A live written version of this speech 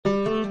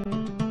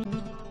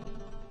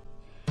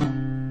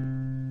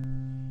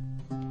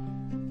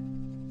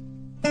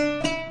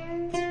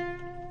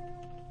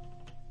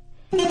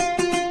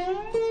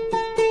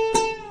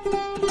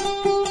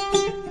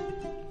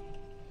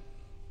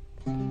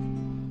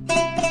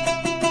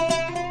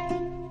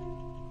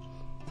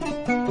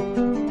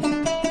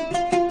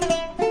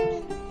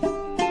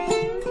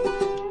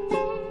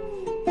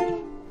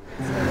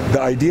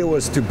idea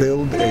was to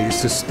build a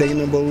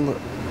sustainable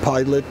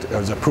pilot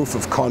as a proof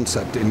of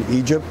concept in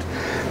Egypt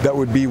that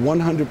would be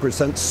 100%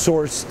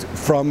 sourced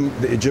from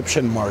the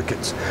Egyptian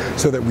markets,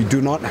 so that we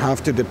do not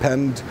have to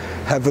depend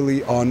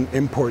heavily on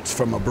imports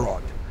from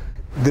abroad.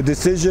 The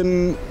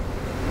decision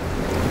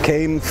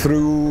came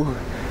through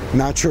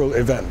natural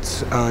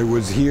events. I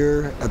was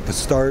here at the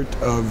start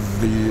of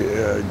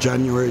the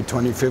January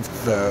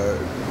 25th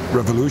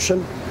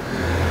revolution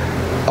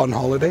on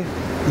holiday,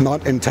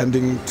 not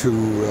intending to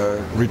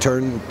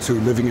return to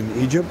living in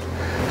Egypt.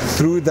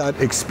 Through that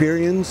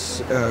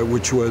experience,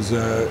 which was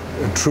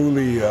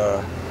truly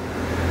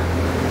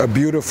a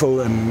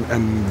beautiful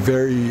and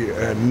very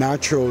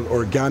natural,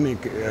 organic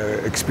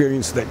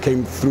experience that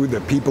came through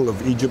the people of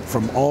Egypt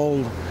from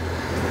all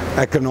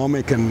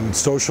economic and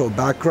social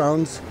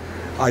backgrounds,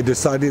 I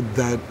decided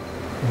that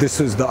this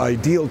is the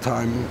ideal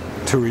time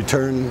to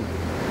return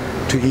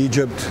to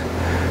Egypt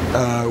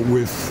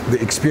with the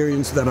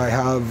experience that I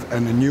have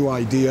and a new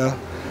idea,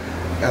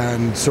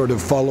 and sort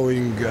of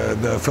following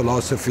the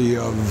philosophy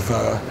of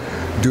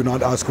do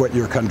not ask what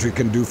your country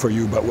can do for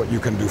you, but what you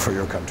can do for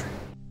your country.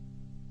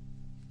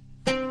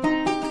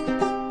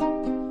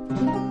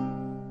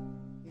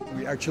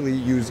 We actually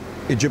use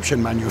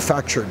Egyptian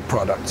manufactured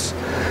products,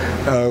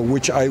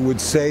 which I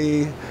would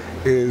say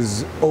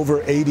is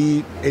over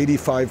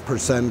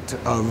 80–85%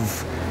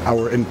 of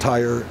our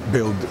entire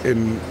build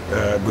in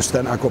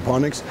Bustan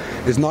Aquaponics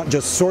is not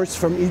just sourced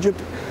from Egypt,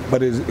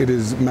 but it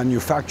is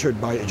manufactured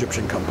by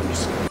Egyptian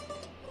companies.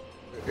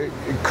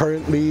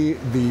 Currently,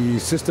 the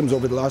systems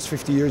over the last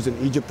 50 years in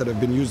Egypt that have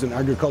been used in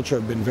agriculture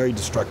have been very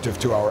destructive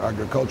to our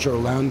agricultural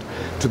land,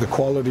 to the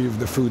quality of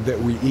the food that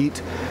we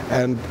eat,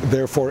 and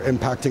therefore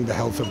impacting the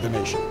health of the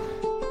nation.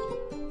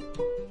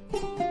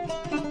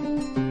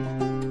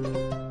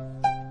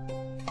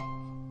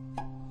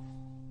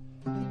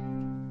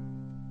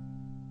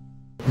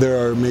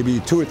 There are maybe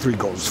 2 or 3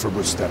 goals for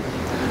Bustan.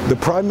 The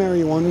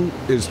primary one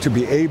is to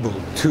be able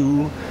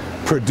to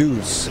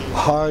produce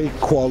high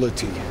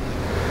quality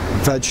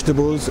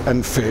vegetables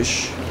and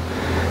fish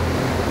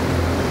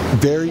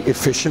very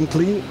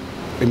efficiently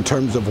in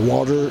terms of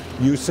water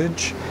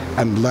usage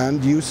and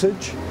land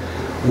usage,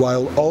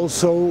 while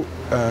also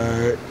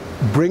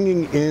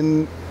bringing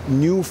in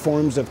new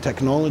forms of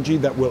technology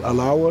that will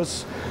allow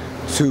us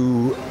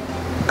to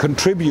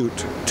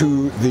contribute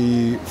to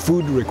the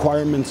food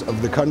requirements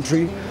of the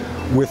country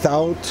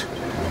without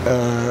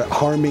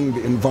harming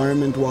the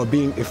environment, while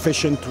being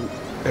efficient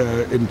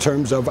in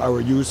terms of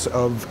our use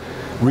of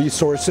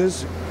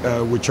resources,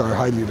 which are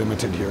highly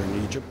limited here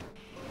in Egypt.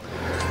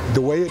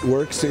 The way it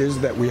works is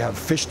that we have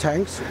fish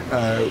tanks.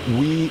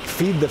 We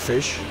feed the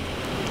fish.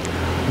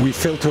 We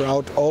filter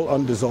out all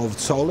undissolved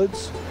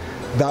solids.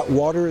 That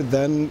water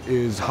then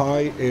is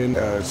high in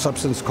a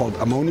substance called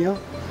ammonia,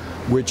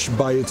 which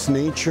by its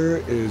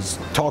nature is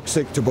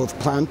toxic to both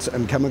plants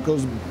and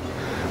chemicals,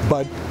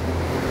 but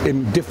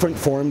in different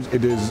forms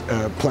it is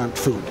plant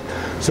food.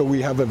 So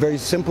we have a very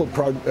simple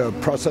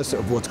process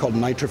of what's called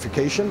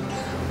nitrification,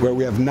 where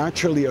we have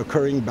naturally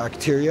occurring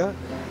bacteria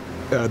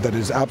that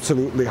is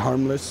absolutely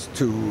harmless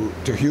to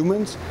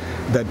humans,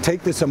 that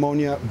take this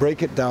ammonia,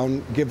 break it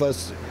down, give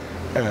us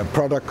a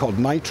product called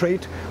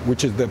nitrate,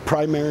 which is the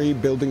primary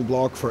building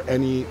block for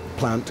any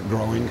plant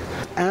growing,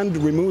 and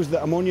removes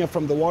the ammonia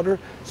from the water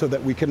so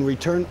that we can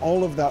return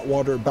all of that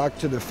water back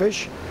to the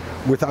fish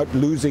without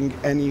losing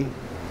any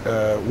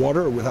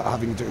water, without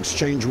having to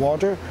exchange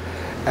water.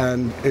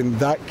 And in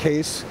that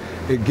case,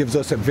 it gives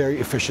us a very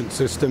efficient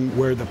system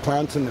where the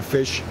plants and the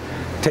fish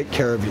take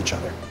care of each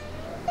other.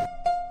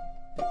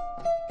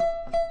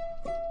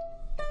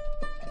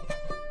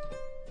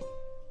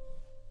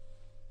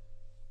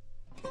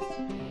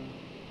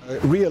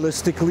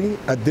 Realistically,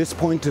 at this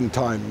point in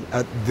time,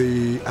 at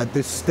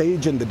this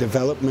stage in the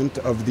development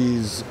of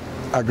these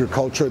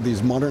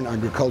modern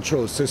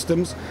agricultural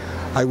systems,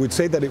 I would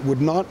say that it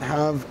would not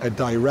have a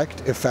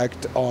direct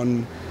effect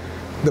on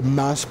the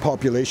mass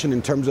population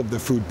in terms of the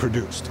food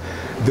produced.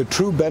 The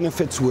true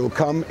benefits will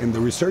come in the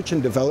research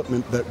and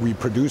development that we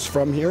produce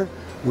from here,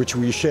 which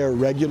we share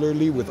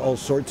regularly with all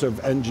sorts of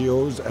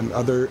NGOs and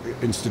other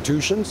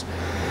institutions,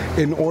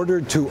 in order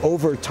to,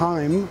 over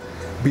time,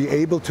 be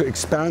able to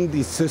expand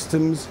these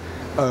systems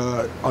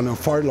on a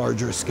far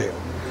larger scale.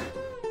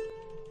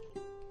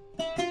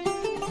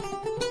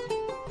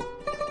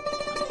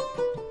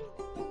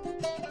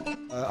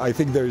 I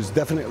think there's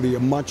definitely a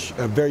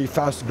very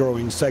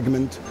fast-growing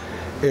segment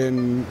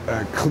in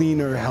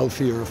cleaner,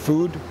 healthier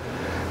food,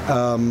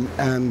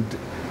 and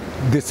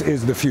this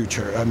is the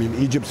future. I mean,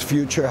 Egypt's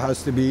future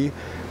has to be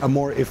a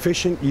more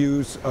efficient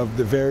use of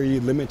the very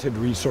limited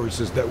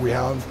resources that we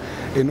have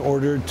in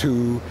order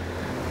to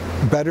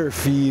better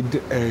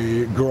feed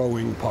a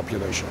growing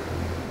population.